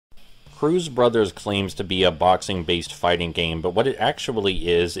Cruz Brothers claims to be a boxing-based fighting game, but what it actually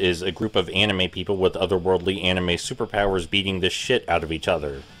is a group of anime people with otherworldly anime superpowers beating the shit out of each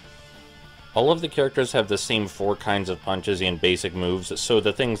other. All of the characters have the same 4 kinds of punches and basic moves, so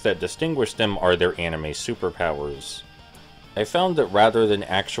the things that distinguish them are their anime superpowers. I found that rather than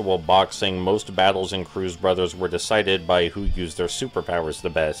actual boxing, most battles in Cruz Brothers were decided by who used their superpowers the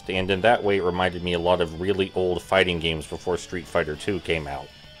best, and in that way it reminded me a lot of really old fighting games before Street Fighter II came out.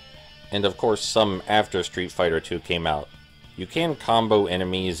 And of course some after Street Fighter II came out. You can combo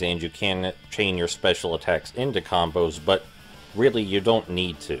enemies and you can chain your special attacks into combos, but really you don't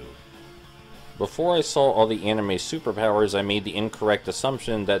need to. Before I saw all the anime superpowers, I made the incorrect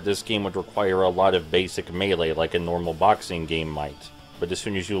assumption that this game would require a lot of basic melee like a normal boxing game might. But as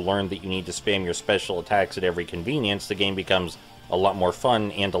soon as you learn that you need to spam your special attacks at every convenience, the game becomes a lot more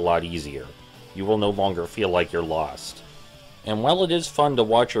fun and a lot easier. You will no longer feel like you're lost. And while it is fun to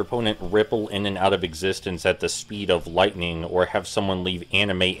watch your opponent ripple in and out of existence at the speed of lightning, or have someone leave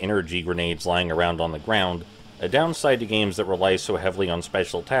anime energy grenades lying around on the ground, a downside to games that rely so heavily on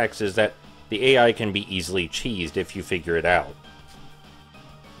special attacks is that the AI can be easily cheesed if you figure it out.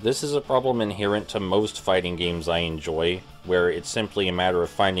 This is a problem inherent to most fighting games I enjoy, where it's simply a matter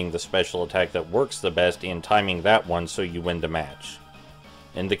of finding the special attack that works the best and timing that one so you win the match.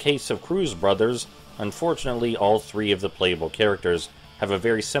 In the case of Cruz Brothers, unfortunately all 3 of the playable characters have a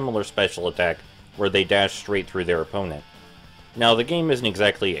very similar special attack where they dash straight through their opponent. Now the game isn't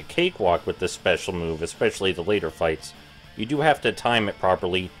exactly a cakewalk with this special move, especially the later fights. You do have to time it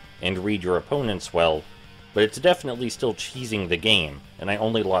properly and read your opponents well, but it's definitely still cheesing the game, and I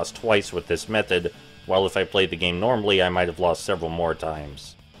only lost twice with this method, while if I played the game normally I might have lost several more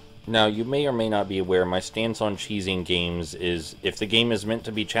times. Now, you may or may not be aware, my stance on cheesing games is, if the game is meant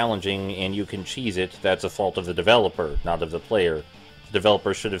to be challenging and you can cheese it, that's a fault of the developer, not of the player. The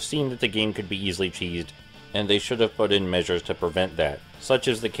developer should have seen that the game could be easily cheesed, and they should have put in measures to prevent that. Such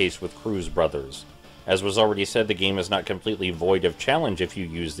is the case with Cruz Brothers. As was already said, the game is not completely void of challenge if you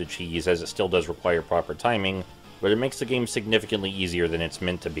use the cheese, as it still does require proper timing, but it makes the game significantly easier than it's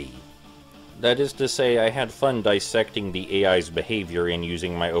meant to be. That is to say, I had fun dissecting the AI's behavior and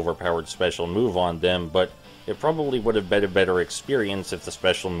using my overpowered special move on them, but it probably would have been a better experience if the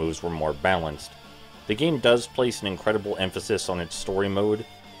special moves were more balanced. The game does place an incredible emphasis on its story mode,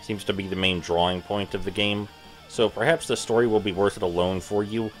 seems to be the main drawing point of the game, so perhaps the story will be worth it alone for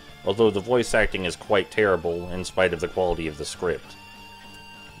you, although the voice acting is quite terrible in spite of the quality of the script.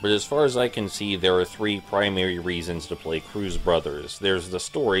 But as far as I can see, there are 3 primary reasons to play Cruz Brothers. There's the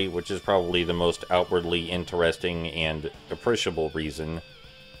story, which is probably the most outwardly interesting and appreciable reason.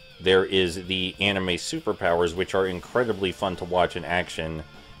 There is the anime superpowers, which are incredibly fun to watch in action.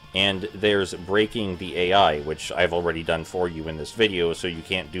 And there's breaking the AI, which I've already done for you in this video, so you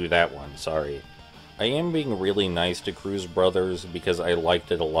can't do that one, sorry. I am being really nice to Cruz Brothers because I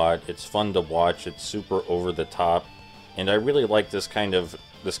liked it a lot. It's fun to watch, it's super over the top, and I really like this kind of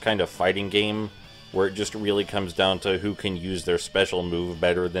fighting game where it just really comes down to who can use their special move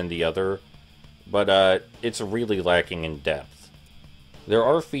better than the other, but it's really lacking in depth. There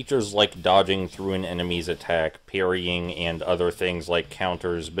are features like dodging through an enemy's attack, parrying, and other things like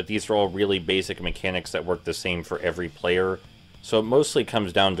counters, but these are all really basic mechanics that work the same for every player, so it mostly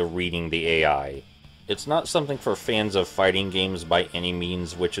comes down to reading the AI. It's not something for fans of fighting games by any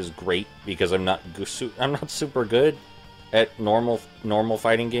means, which is great because I'm not super good at normal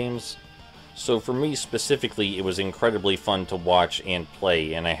fighting games. So for me specifically, it was incredibly fun to watch and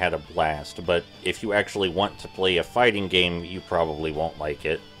play, and I had a blast. But if you actually want to play a fighting game, you probably won't like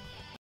it.